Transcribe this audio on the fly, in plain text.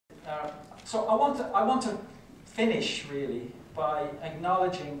So I want to finish really by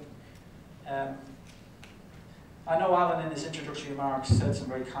acknowledging. I know Alan in his introductory remarks said some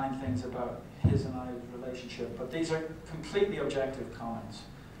very kind things about his and I's relationship, but these are completely objective comments.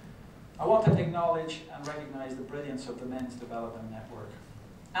 I want to acknowledge and recognize the brilliance of the Men's Development Network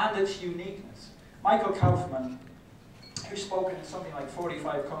and its uniqueness. Michael Kaufman, who's spoken in something like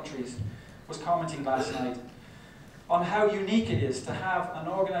 45 countries, was commenting last night on how unique it is to have an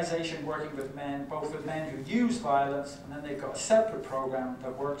organization working with men, both with men who use violence, and then they've got a separate program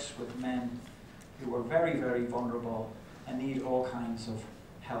that works with men who are very, very vulnerable and need all kinds of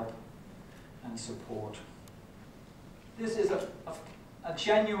help and support. This is a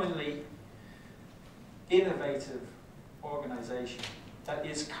genuinely innovative organization that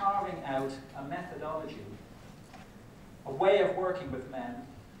is carving out a methodology, a way of working with men.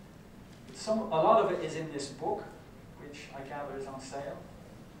 A lot of it is in this book, which I gather is on sale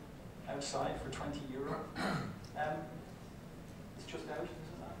outside for €20. It's just out,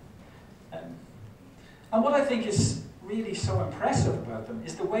 isn't it? And what I think is really so impressive about them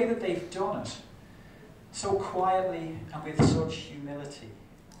is the way that they've done it so quietly and with such humility,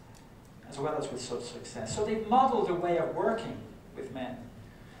 as well as with such success. So they've modeled a way of working with men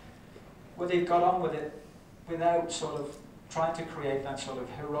where they've got on with it without sort of trying to create that sort of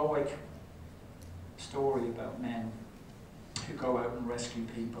heroic story about men who go out and rescue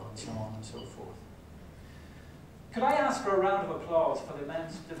people and so on and so forth. Could I ask for a round of applause for the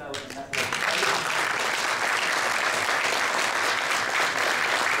Men's Development Network?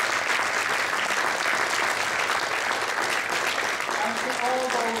 All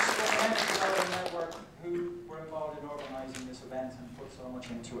those from the Men's Development Network who were involved in organising this event and put so much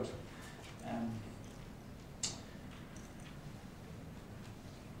into it.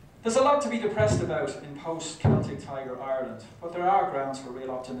 There's a lot to be depressed about in post-Celtic Tiger Ireland, but there are grounds for real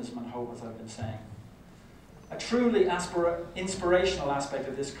optimism and hope, as I've been saying. A truly inspirational aspect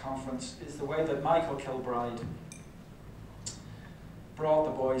of this conference is the way that Michael Kilbride brought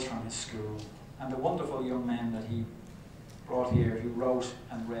the boys from his school and the wonderful young men that he brought here who wrote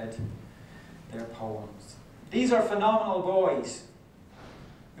and read their poems. These are phenomenal boys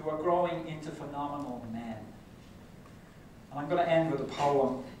who are growing into phenomenal men. And I'm going to end with a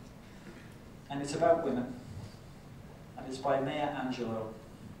poem, and it's about women, and it's by Maya Angelou,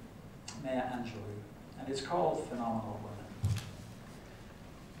 and it's called Phenomenal Women.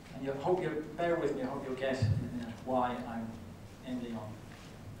 And I hope you'll bear with me, I hope you'll get in a minute why I'm ending on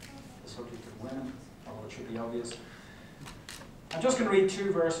the subject of women, although it should be obvious. I'm just going to read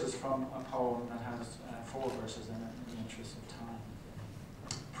 2 verses from a poem that has 4 verses in it, in the interest of time.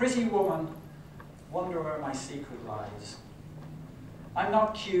 Pretty woman, wonder where my secret lies. I'm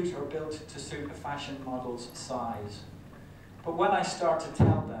not cute or built to suit a fashion model's size, but when I start to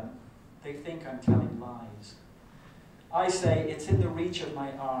tell them, they think I'm telling lies. I say it's in the reach of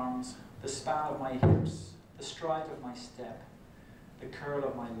my arms, the span of my hips, the stride of my step, the curl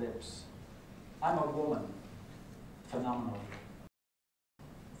of my lips. I'm a woman, phenomenal.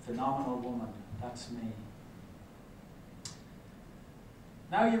 Phenomenal woman, that's me.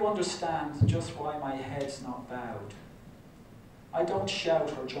 Now you understand just why my head's not bowed. I don't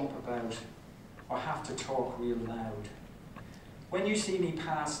shout or jump about, or have to talk real loud. When you see me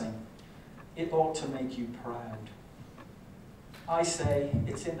passing, it ought to make you proud. I say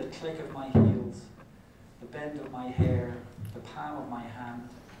it's in the click of my heels, the bend of my hair, the palm of my hand,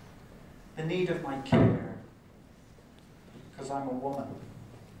 the need of my care, because I'm a woman.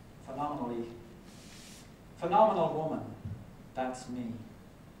 Phenomenal woman, that's me.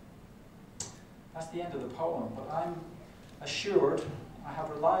 That's the end of the poem, but I'm assured, I have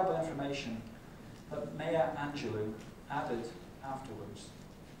reliable information that Maya Angelou added afterwards.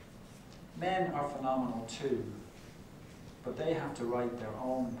 Men are phenomenal too, but they have to write their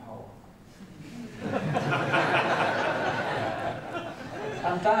own poem.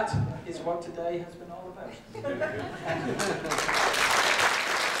 And that is what today has been all about. Thank you.